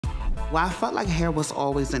Well, I felt like hair was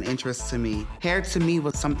always an interest to me. Hair to me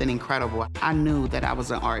was something incredible. I knew that I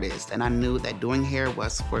was an artist, and I knew that doing hair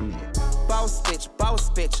was for me. Boss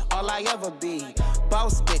bitch, all I ever be.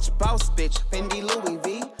 Boss bitch, Fendi Louis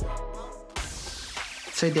V.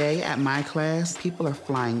 Today at my class, people are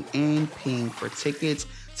flying in, paying for tickets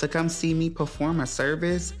to come see me perform a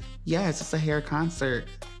service. Yes, it's a hair concert,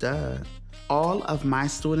 duh. All of my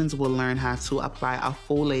students will learn how to apply a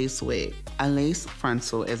full lace wig. A lace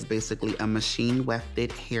frontal is basically a machine wefted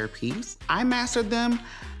hairpiece. I mastered them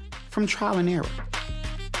from trial and error.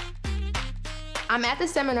 I'm at the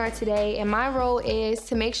seminar today, and my role is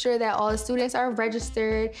to make sure that all the students are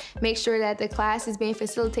registered, make sure that the class is being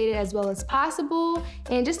facilitated as well as possible,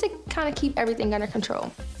 and just to kind of keep everything under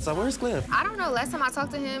control. So where's Cliff? I don't know. Last time I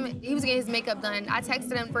talked to him, he was getting his makeup done. I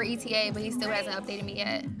texted him for ETA, but he still hasn't updated me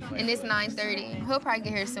yet. And it's 9:30. He'll probably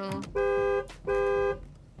get here soon.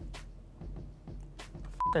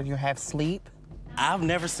 Did you have sleep? I've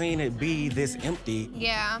never seen it be this empty.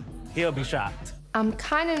 Yeah. He'll be shocked. I'm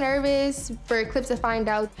kind of nervous for Eclipse to find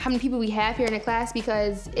out how many people we have here in the class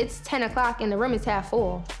because it's 10 o'clock and the room is half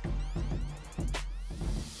full.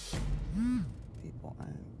 People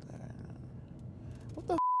aren't there. What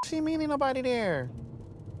the she mean ain't nobody there?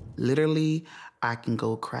 Literally, I can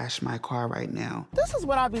go crash my car right now. This is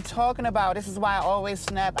what I be talking about. This is why I always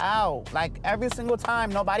snap out. Like every single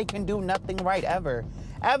time, nobody can do nothing right ever.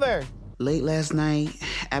 Ever. Late last night,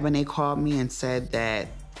 Ebony called me and said that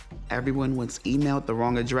everyone was emailed the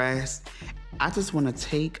wrong address. I just want to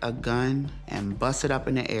take a gun and bust it up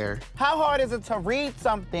in the air. How hard is it to read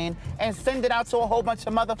something and send it out to a whole bunch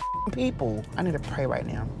of motherfucking people? I need to pray right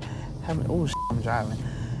now. I'm driving.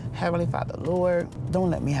 Heavenly Father, Lord, don't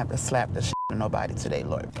let me have to slap the shit out of nobody today,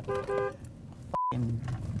 Lord. Fucking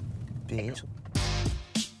bitch.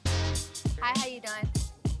 Hi, how you doing?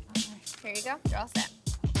 Here you go. You're all set.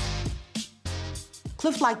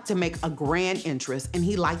 Cliff likes to make a grand entrance, and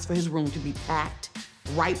he likes for his room to be packed,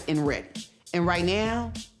 ripe, and ready. And right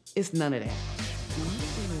now, it's none of that.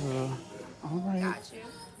 All right. Got you.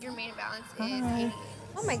 Your main balance is 80.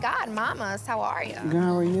 Oh my God, mamas, how are you? Girl,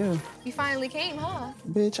 how are you? You finally came, huh?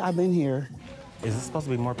 Bitch, I've been here. Is it supposed to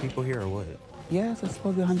be more people here or what? Yes, it's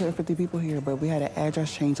supposed to be 150 people here, but we had an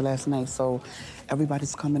address change last night, so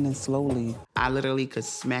everybody's coming in slowly. I literally could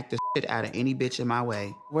smack the shit out of any bitch in my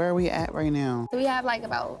way. Where are we at right now? So we have like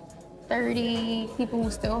about 30 people who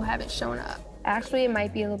still haven't shown up. Actually, it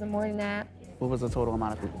might be a little bit more than that. What was the total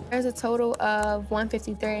amount of people? There's a total of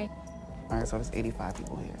 153. All right, so there's 85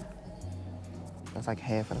 people here. That's like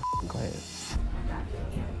half of the class.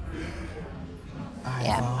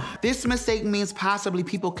 Yeah. This mistake means possibly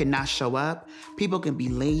people cannot show up, people can be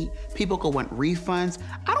late, people could want refunds.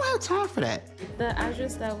 I don't have time for that. The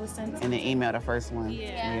address that was sent In the email, the first one.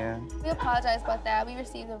 Yeah. We apologize about that. We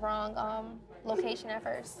received the wrong location at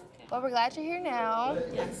first. But we're glad you're here now.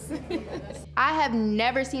 Yes. I have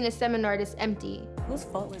never seen a seminar this empty. Whose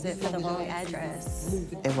fault was it for the wrong address?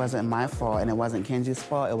 It wasn't my fault, and it wasn't Kenji's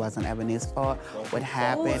fault. It wasn't Ebony's fault. What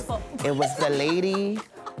happened, it was the lady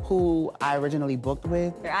who I originally booked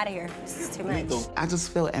with. You're out of here. This is too much. I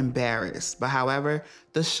just feel embarrassed. But however,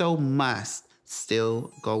 the show must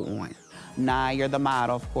still go on. Nah, you're the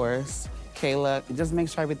model, of course. Kayla, just make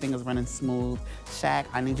sure everything is running smooth. Shaq,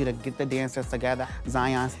 I need you to get the dancers together.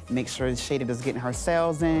 Zion, make sure Shaded is getting her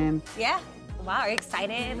sales in. Yeah. Wow, are you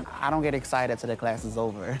excited? I don't get excited till the class is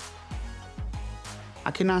over. I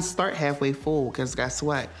cannot start halfway full, because guess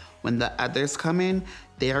what? When the others come in,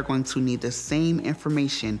 they are going to need the same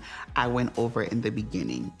information I went over in the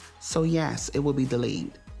beginning. So yes, it will be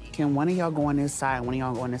delayed. Can one of y'all go on this side, one of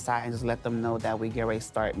y'all go on this side, and just let them know that we get ready to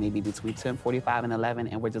start maybe between 10:45 and 11,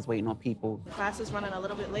 and we're just waiting on people. Class is running a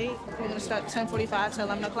little bit late. We're gonna start 10:45 to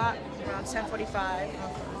 11 o'clock. Around 10:45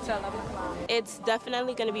 to 11 o'clock. It's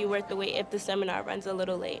definitely going to be worth the wait if the seminar runs a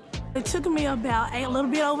little late. It took me about a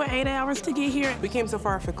little bit over 8 hours to get here. We came so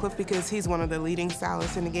far for Cliff because he's one of the leading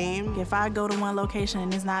stylists in the game. If I go to one location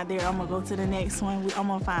and it's not there, I'm gonna go to the next one. I'm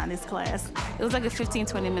gonna find this class. It was like a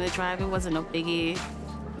 15-20-minute drive. It wasn't no biggie.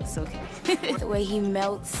 It's okay. The way he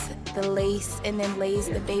melts the lace and then lays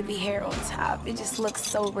the baby hair on top, it just looks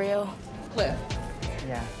so real. Cliff,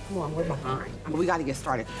 Yeah. come on, we're behind. We got to get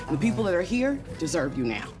started. And the people that are here deserve you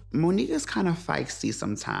now. Monique is kind of feisty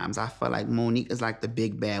sometimes. I feel like Monique is like the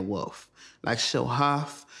big bad wolf. Like she'll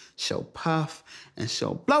huff, she'll puff, and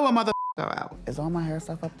she'll blow a mother out. Is all my hair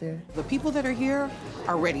stuff up there? The people that are here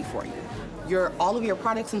are ready for you. All of your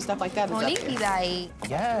products and stuff like that is up Monique be there. like,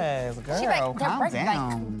 Yes, girl, She like- calm like-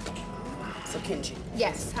 down. So Kenji,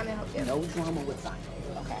 yes, how may I help you? no drama with Zion,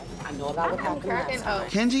 okay? I I know about what happened last time.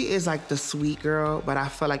 Kenji is like the sweet girl, but I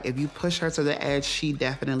feel like if you push her to the edge, she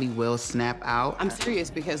definitely will snap out. I'm serious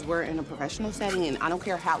because we're in a professional setting and I don't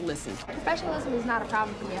care how, listen. Professionalism is not a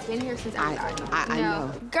problem for me. I've been here since I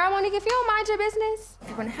know. Girl, Monique, if you don't mind your business, if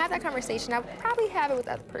you're gonna have that conversation, I would probably have it with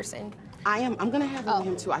the other person. I'm gonna have it with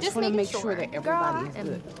him too. I just wanna make sure that everybody is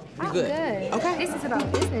good. I'm good. Okay. This is about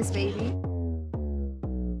business, baby.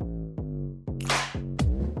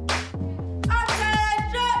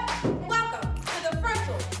 Welcome to the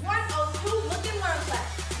Frontal 102 Look and Learn class.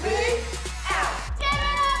 Wigout. Give it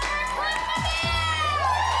up for Vmir!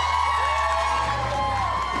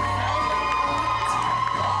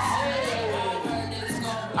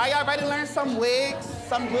 Are y'all ready to learn some wigs?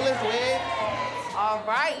 Some glueless wigs? All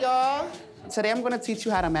right, y'all. Today I'm gonna teach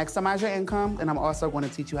you how to maximize your income, and I'm also gonna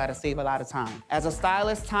teach you how to save a lot of time. As a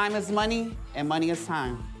stylist, time is money, and money is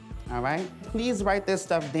time, all right? Please write this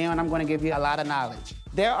stuff down. I'm gonna give you a lot of knowledge.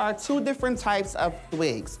 There are two different types of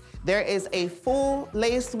wigs. There is a full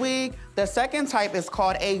lace wig. The second type is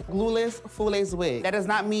called a glueless full lace wig. That does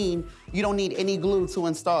not mean you don't need any glue to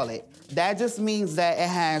install it. That just means that it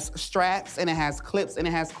has straps, and it has clips, and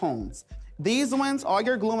it has combs. These ones, all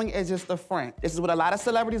you're gluing is just the front. This is what a lot of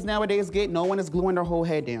celebrities nowadays get. No one is gluing their whole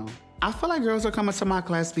head down. I feel like girls are coming to my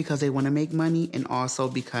class because they want to make money and also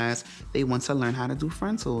because they want to learn how to do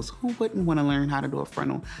frontals. Who wouldn't want to learn how to do a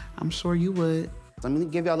frontal? I'm sure you would. Let me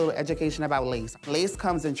give y'all a little education about lace. Lace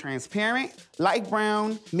comes in transparent, light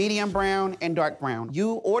brown, medium brown, and dark brown.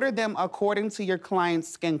 You order them according to your client's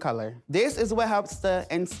skin color. This is what helps the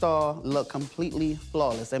install look completely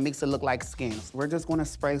flawless. It makes it look like skin. We're just gonna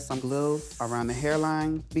spray some glue around the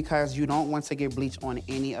hairline because you don't want to get bleach on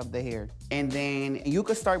any of the hair. And then you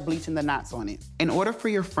could start bleaching the knots on it. In order for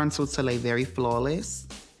your frontal to lay very flawless,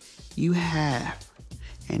 you have,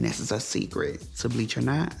 and this is a secret, to bleach your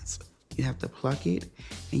knots. You have to pluck it,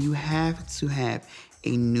 and you have to have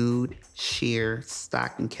a nude sheer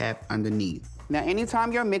stocking cap underneath. Now,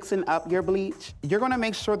 anytime you're mixing up your bleach, you're gonna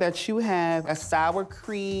make sure that you have a sour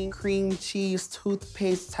cream, cream cheese,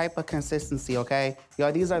 toothpaste type of consistency, okay?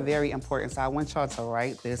 Y'all, these are very important, so I want y'all to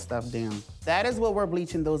write this stuff down. That is what we're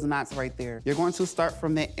bleaching those knots right there. You're going to start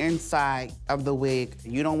from the inside of the wig.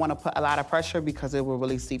 You don't wanna put a lot of pressure because it will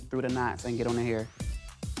really seep through the knots and get on the hair.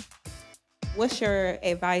 What's your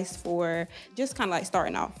advice for just kind of like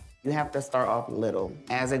starting off? You have to start off little.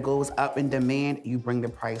 As it goes up in demand, you bring the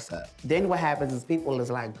price up. Then what happens is people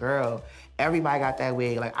is like, girl, everybody got that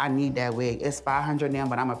wig. Like, I need that wig. It's $500 now,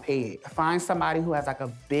 but I'ma pay it. Find somebody who has like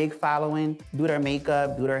a big following, do their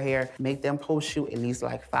makeup, do their hair, make them post shoot at least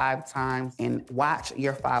like 5 times and watch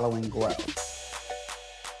your following grow.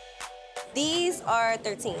 These are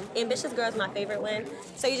 13. Ambitious Girl is my favorite one.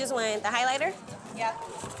 So you just want the highlighter? Yep.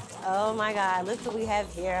 Oh my God, look what we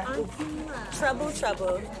have here. Trouble,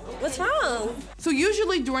 trouble. What's wrong? So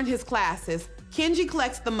usually during his classes, Kenji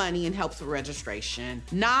collects the money and helps with registration.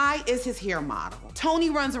 Nye is his hair model.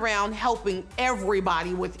 Tony runs around helping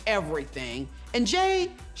everybody with everything. And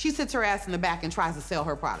Jay, she sits her ass in the back and tries to sell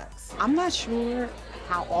her products. I'm not sure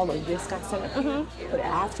how all of this got set up, but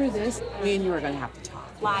after this, me and you are gonna have to talk.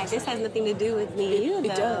 Why? This has nothing to do with me and you,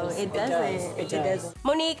 though. It doesn't.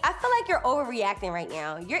 Monique, I feel like you're overreacting right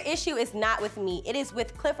now. Your issue is not with me. It is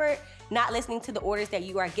with Clifford not listening to the orders that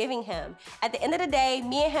you are giving him. At the end of the day,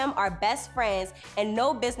 me and him are best friends, and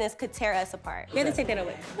no business could tear us apart. You have to take that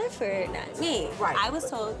away. Clifford, not me. Right. I was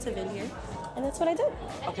told to be here, and that's what I did.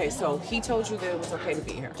 Okay, so he told you that it was okay to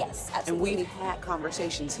be here? Yes, absolutely. And we've had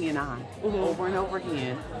conversations, he and I, over and over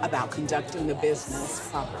again, about conducting the business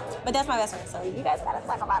properly. But that's my best friend, so you guys gotta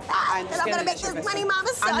talk about that. I understand. I'm gonna make this money, mama,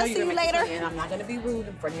 so I know I'll you're see you later. And I'm not gonna be rude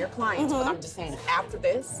in front of your clients, but I'm just saying, after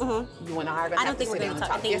this, you and I are gonna have to sit down and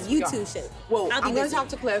talk. I think you two should. Well, I'm gonna talk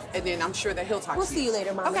to Cliff, and then I'm sure that he'll talk to you. We'll see you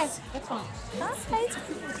later, mama. Okay, that's fine. Bye.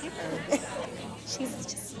 She's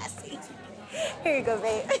just messy. Here you go,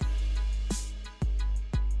 babe.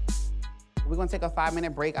 We're gonna take a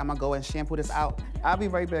 5-minute break. I'm gonna go and shampoo this out. I'll be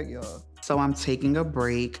right back, y'all. So I'm taking a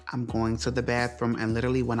break. I'm going to the bathroom, and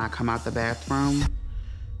literally when I come out the bathroom,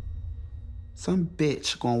 some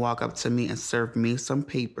bitch gonna walk up to me and serve me some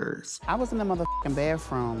papers. I was in the motherfucking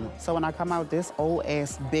bathroom. So when I come out, this old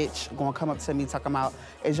ass bitch gonna come up to me talking about,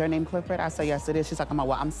 is your name Clifford? I say, yes, it is. She's talking about,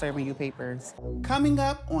 well, I'm serving you papers. Coming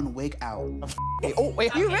up on Wigout. Oh,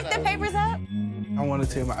 wait. You ripped the papers up? I want to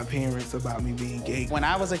tell my parents about me being gay. When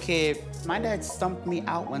I was a kid, my dad stumped me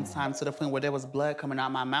out one time to the point where there was blood coming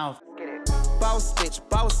out my mouth. Boss bitch,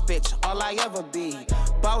 all I ever be.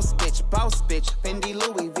 Boss bitch, Fendi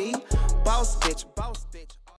Louis V. Boss bitch, boss bitch.